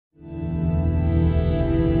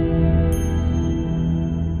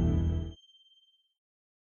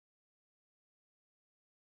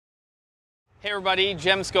everybody,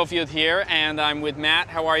 Jem Schofield here, and I'm with Matt.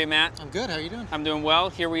 How are you, Matt? I'm good. How are you doing? I'm doing well.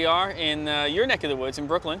 Here we are in your neck of the woods in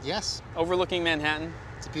Brooklyn. Yes. Overlooking Manhattan.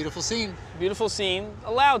 It's a beautiful scene. Beautiful scene.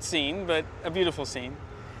 A loud scene, but a beautiful scene.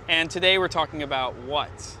 And today we're talking about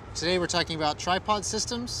what? Today we're talking about tripod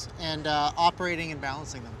systems and operating and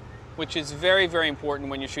balancing them. Which is very, very important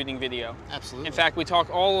when you're shooting video. Absolutely. In fact, we talk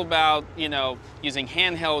all about, using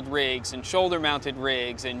handheld rigs and shoulder-mounted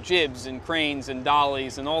rigs and jibs and cranes and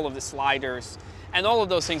dollies and all of the sliders. And all of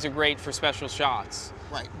those things are great for special shots.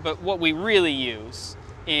 Right. But what we really use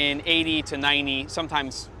in 80 to 90,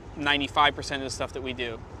 sometimes 95% of the stuff that we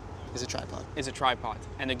do is a tripod. Is a tripod,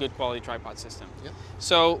 and a good quality tripod system. Yep.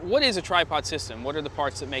 So what is a tripod system? What are the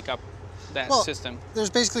parts that make up that system? There's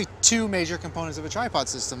basically two major components of a tripod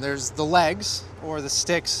system. There's the legs, or the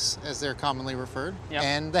sticks as they're commonly referred,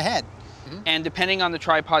 and the head. Mm-hmm. And depending on the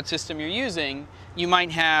tripod system you're using, you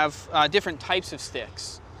might have different types of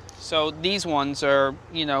sticks. So these ones are,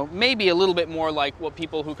 maybe a little bit more like what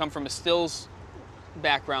people who come from a stills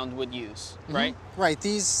background would use, right? Right.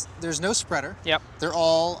 There's no spreader. Yep. They're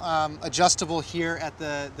all adjustable here at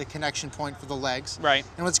the connection point for the legs. Right.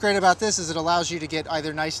 And what's great about this is it allows you to get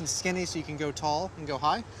either nice and skinny, so you can go tall and go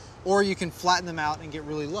high, or you can flatten them out and get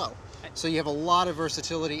really low. So you have a lot of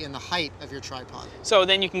versatility in the height of your tripod. So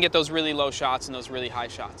then you can get those really low shots and those really high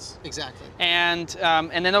shots. Exactly. And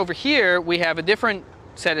then over here we have a different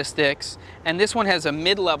set of sticks, and this one has a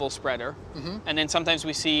mid-level spreader, and then sometimes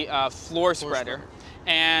we see a floor spreader.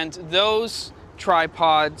 And those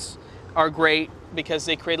tripods are great because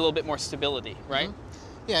they create a little bit more stability, right?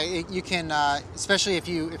 Yeah, you can, especially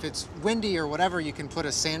if it's windy or whatever, you can put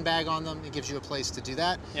a sandbag on them. It gives you a place to do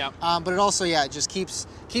that. Yeah. But it also, it just keeps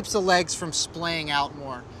the legs from splaying out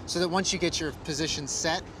more, so that once you get your position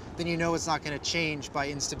set, then you know it's not going to change by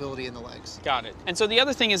instability in the legs. Got it. And so the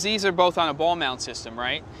other thing is these are both on a ball mount system,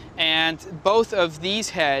 right? And both of these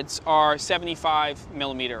heads are 75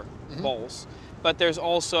 millimeter bowls. But there's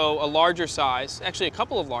also a larger size, actually a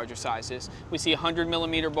couple of larger sizes. We see a 100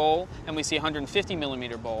 millimeter bowl and we see a 150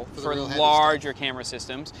 millimeter bowl for larger camera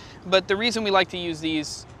systems. But the reason we like to use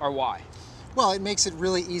these are why? Well, it makes it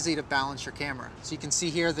really easy to balance your camera. So you can see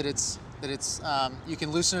here that you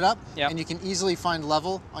can loosen it up, and you can easily find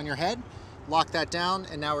level on your head, lock that down,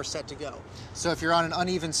 and now we're set to go. So if you're on an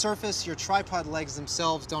uneven surface, your tripod legs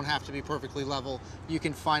themselves don't have to be perfectly level. You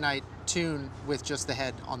can finite tune with just the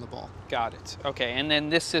head on the ball. Got it. Okay, and then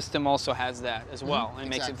this system also has that as well. It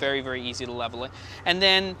makes it very, very easy to level it. And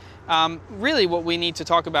then really what we need to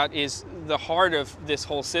talk about is the heart of this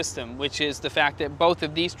whole system, which is the fact that both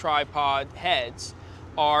of these tripod heads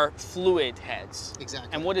are fluid heads. Exactly.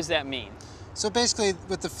 And what does that mean? So basically,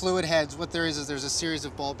 with the fluid heads, what there is there's a series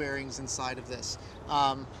of ball bearings inside of this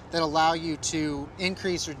that allow you to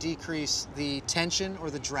increase or decrease the tension or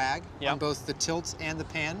the drag on both the tilts and the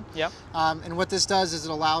pan. Yep. And what this does is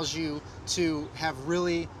it allows you to have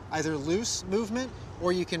really either loose movement,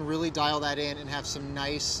 or you can really dial that in and have some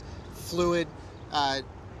nice fluid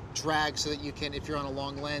drag, so that you can, if you're on a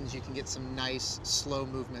long lens, you can get some nice slow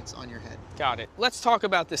movements on your head. Got it. Let's talk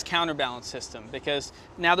about this counterbalance system, because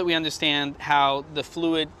now that we understand how the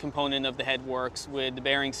fluid component of the head works with the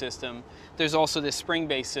bearing system, there's also this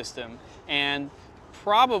spring-based system. And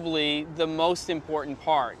probably the most important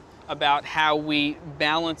part about how we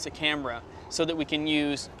balance a camera so that we can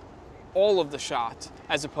use all of the shot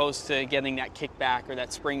as opposed to getting that kickback or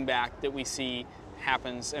that spring back that we see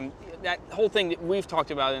happens, and that whole thing that we've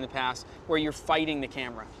talked about in the past where you're fighting the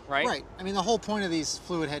camera, right? Right. I mean, the whole point of these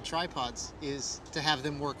fluid head tripods is to have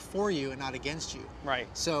them work for you and not against you. Right.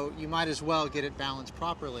 So you might as well get it balanced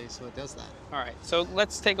properly so it does that. All right. So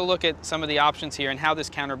let's take a look at some of the options here and how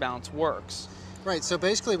this counterbalance works. Right. So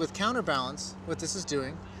basically with counterbalance, what this is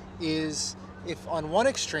doing is, if on one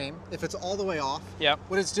extreme, if it's all the way off,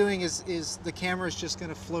 what it's doing is the camera is just going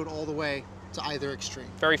to float all the way to either extreme.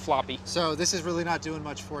 Very floppy. So this is really not doing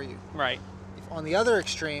much for you. Right. If on the other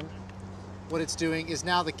extreme, what it's doing is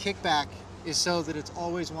now the kickback is so that it's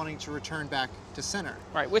always wanting to return back to center.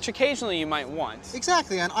 Right, which occasionally you might want.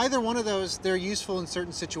 Exactly. On either one of those, they're useful in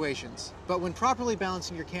certain situations. But when properly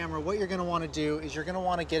balancing your camera, what you're going to want to do is you're going to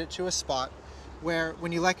want to get it to a spot where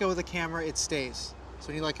when you let go of the camera, it stays. So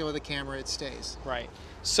when you let go of the camera, it stays. Right.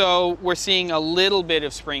 So we're seeing a little bit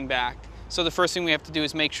of spring back. So the first thing we have to do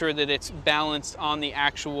is make sure that it's balanced on the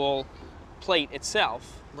actual plate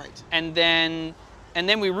itself. Right. And then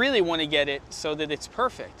we really want to get it so that it's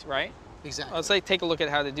perfect, right? Exactly. Let's take a look at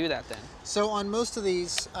how to do that then. So on most of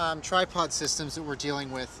these tripod systems that we're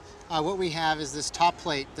dealing with, what we have is this top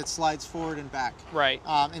plate that slides forward and back. Right.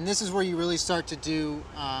 And this is where you really start to do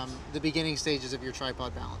the beginning stages of your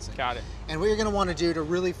tripod balancing. Got it. And what you're going to want to do to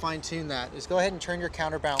really fine tune that is go ahead and turn your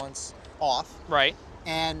counterbalance off. Right.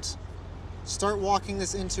 And start walking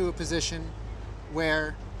this into a position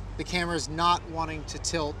where the camera is not wanting to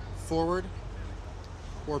tilt forward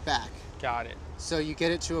or back. Got it. So you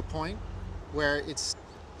get it to a point where it's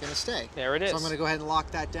going to stay. There it is. So I'm going to go ahead and lock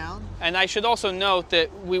that down. And I should also note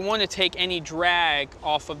that we want to take any drag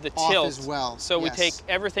off of the tilt as well. So we take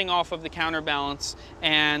everything off of the counterbalance,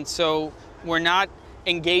 and so we're not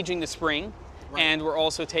engaging the spring, and we're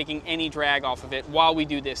also taking any drag off of it while we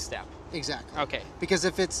do this step. Exactly. Okay. Because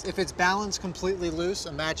if it's balanced completely loose,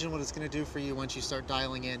 imagine what it's going to do for you once you start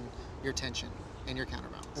dialing in your tension and your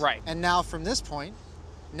counterbalance. Right. And now from this point,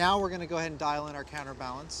 now we're going to go ahead and dial in our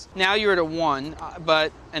counterbalance. Now you're at a 1,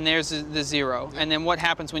 and there's the 0. Yep. And then what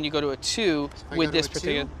happens when you go to a 2 with this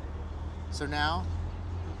particular? 2, so now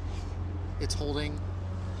it's holding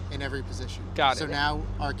in every position. Got it. So now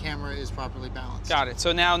our camera is properly balanced. Got it.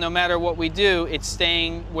 So now no matter what we do, it's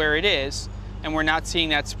staying where it is, and we're not seeing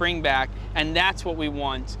that spring back, and that's what we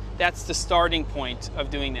want. That's the starting point of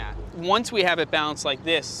doing that. Once we have it balanced like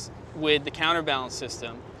this with the counterbalance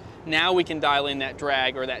system, now we can dial in that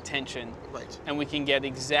drag or that tension, and we can get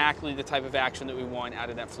exactly the type of action that we want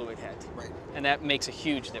out of that fluid head. Right. And that makes a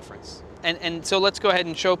huge difference. And so let's go ahead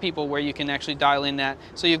and show people where you can actually dial in that.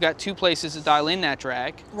 So you've got 2 places to dial in that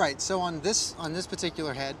drag. Right. So on this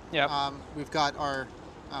particular head, we've got our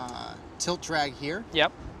tilt drag here.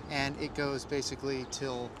 Yep. And it goes basically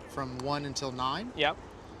from 1 until 9. Yep.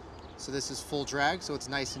 So this is full drag, so it's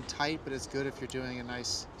nice and tight, but it's good if you're doing a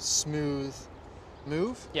nice smooth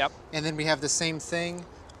move. Yep. And then we have the same thing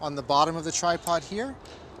on the bottom of the tripod here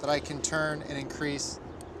that I can turn and increase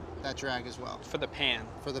that drag as well. For the pan.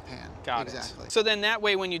 For the pan. Got it. Exactly. So then that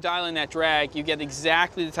way when you dial in that drag, you get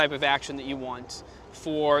exactly the type of action that you want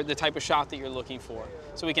for the type of shot that you're looking for.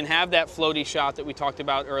 So we can have that floaty shot that we talked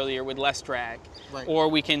about earlier with less drag, or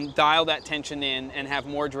we can dial that tension in and have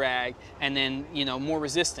more drag and then, more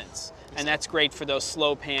resistance. Exactly. And that's great for those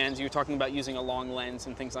slow pans. You were talking about using a long lens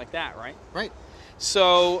and things like that, right? Right.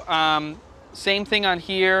 So same thing on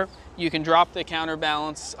here. You can drop the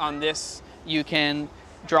counterbalance on this. You can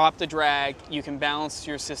drop the drag. You can balance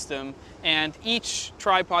your system. And each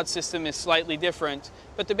tripod system is slightly different,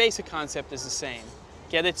 but the basic concept is the same.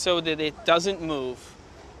 Get it so that it doesn't move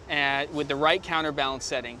with the right counterbalance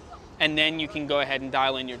setting, and then you can go ahead and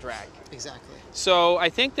dial in your drag. Exactly. So I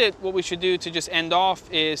think that what we should do to just end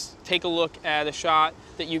off is take a look at a shot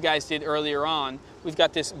that you guys did earlier on. We've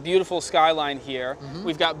got this beautiful skyline here.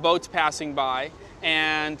 We've got boats passing by,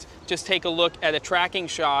 and just take a look at a tracking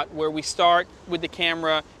shot where we start with the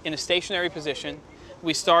camera in a stationary position.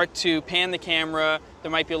 We start to pan the camera.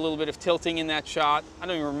 There might be a little bit of tilting in that shot. I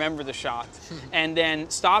don't even remember the shot. And then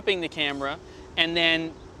stopping the camera and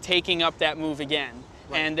then taking up that move again.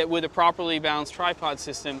 Right. And that with a properly balanced tripod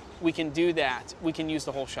system, we can do that. We can use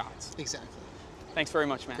the whole shots. Exactly. Thanks very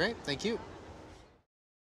much, Matt. Great, thank you.